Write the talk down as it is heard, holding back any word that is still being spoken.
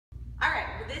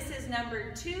This is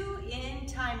number 2 in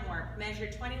time work,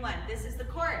 measure 21. This is the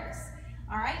chorus,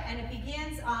 all right? And it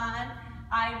begins on,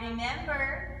 I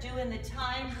remember doing the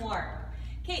time work.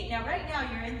 Okay, now right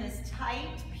now you're in this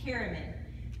tight pyramid.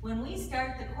 When we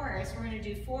start the chorus, we're gonna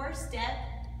do 4 step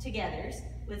togethers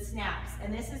with snaps.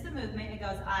 And this is the movement. It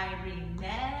goes, I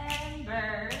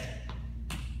remember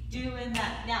doing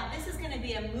that. Now, this is gonna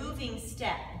be a moving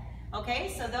step,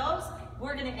 okay? So those,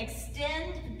 we're gonna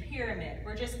extend the pyramid.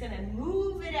 We're just gonna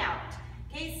move it out,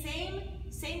 okay?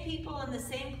 Same people in the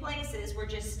same places, we're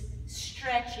just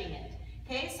stretching it,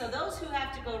 okay? So those who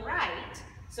have to go right,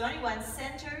 so anyone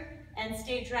center and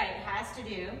stage right has to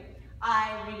do,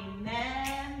 I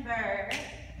remember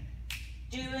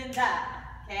doing that,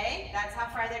 okay? That's how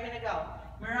far they're gonna go.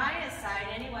 Mariah's side,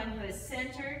 anyone who is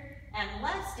center and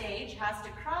left stage has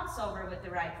to cross over with the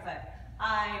right foot.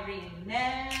 I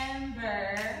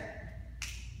remember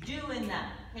doing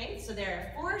that, okay? So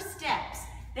there are 4 steps.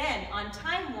 Then on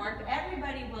time work,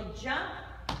 everybody will jump,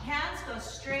 hands go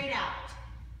straight out,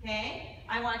 okay?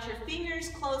 I want your fingers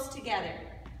close together,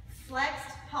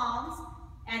 flexed palms,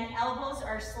 and elbows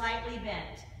are slightly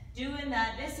bent. Doing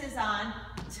that, this is on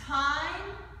time,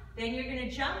 then you're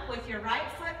gonna jump with your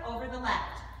right foot over the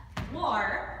left.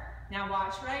 Or, now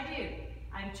watch what I do.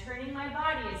 I'm turning my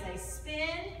body as I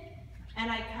spin,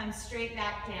 and I come straight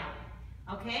back down,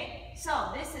 okay?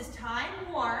 So this is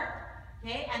time work,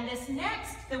 okay? And this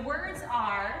next, the words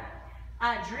are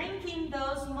drinking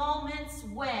those moments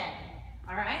when,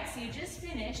 all right? So you just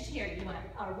finished here. You went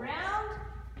around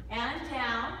and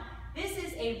down. This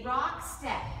is a rock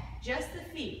step. Just the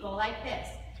feet go like this.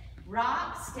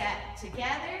 Rock, step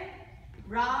together,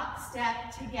 rock,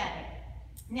 step together.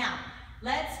 Now,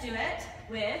 let's do it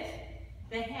with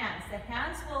the hands. The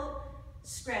hands will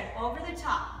spread over the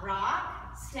top.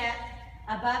 Rock, step,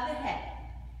 above the head.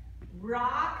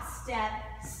 Rock, step,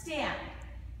 stand.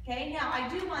 Okay, now I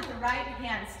do want the right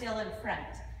hand still in front.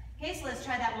 Okay, so let's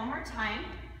try that one more time.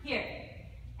 Here.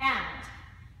 And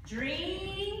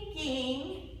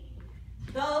drinking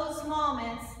those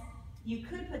moments, you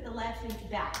could put the left into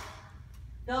back.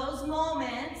 Those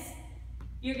moments,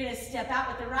 you're gonna step out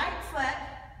with the right foot,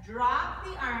 drop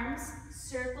the arms,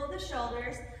 circle the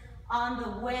shoulders on the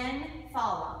when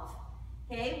fall off.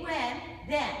 Okay, when,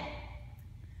 then.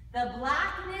 The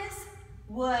blackness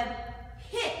would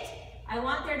hit. I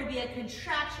want there to be a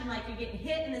contraction like you're getting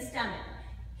hit in the stomach.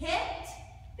 Hit,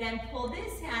 then pull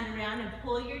this hand around and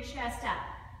pull your chest up.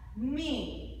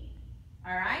 Me.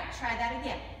 All right, try that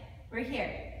again. We're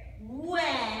here.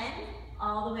 When,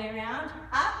 all the way around,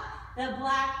 up, the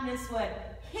blackness would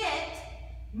hit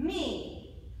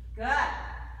me. Good.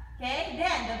 Okay,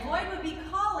 then the void would be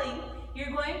calling.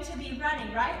 You're going to be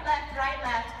running right,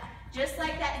 left, just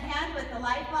like that hand with the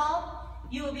light bulb.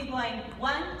 You will be going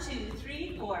 1, 2,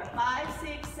 3, 4, 5,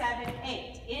 6, 7,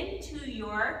 8 into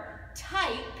your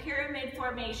tight pyramid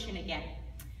formation again.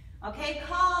 Okay,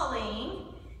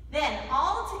 calling. Then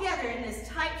all together in this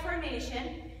tight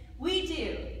formation, we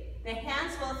do, the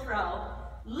hands will throw,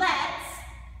 let's,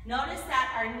 notice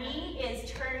that our knee is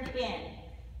turned in.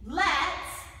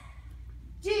 Let's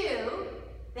do,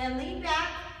 then lean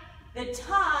back, the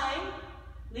time,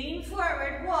 lean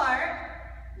forward, work,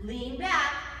 lean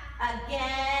back, again,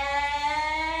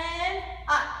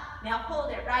 up. Now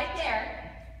hold it right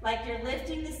there, like you're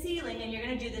lifting the ceiling, and you're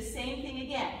gonna do the same thing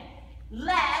again.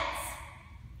 Let's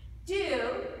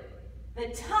do the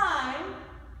time,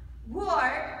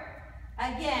 work,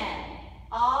 again,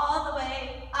 all the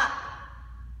way up.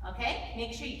 Okay?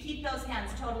 Make sure you keep those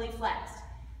hands totally flexed.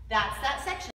 That's that section.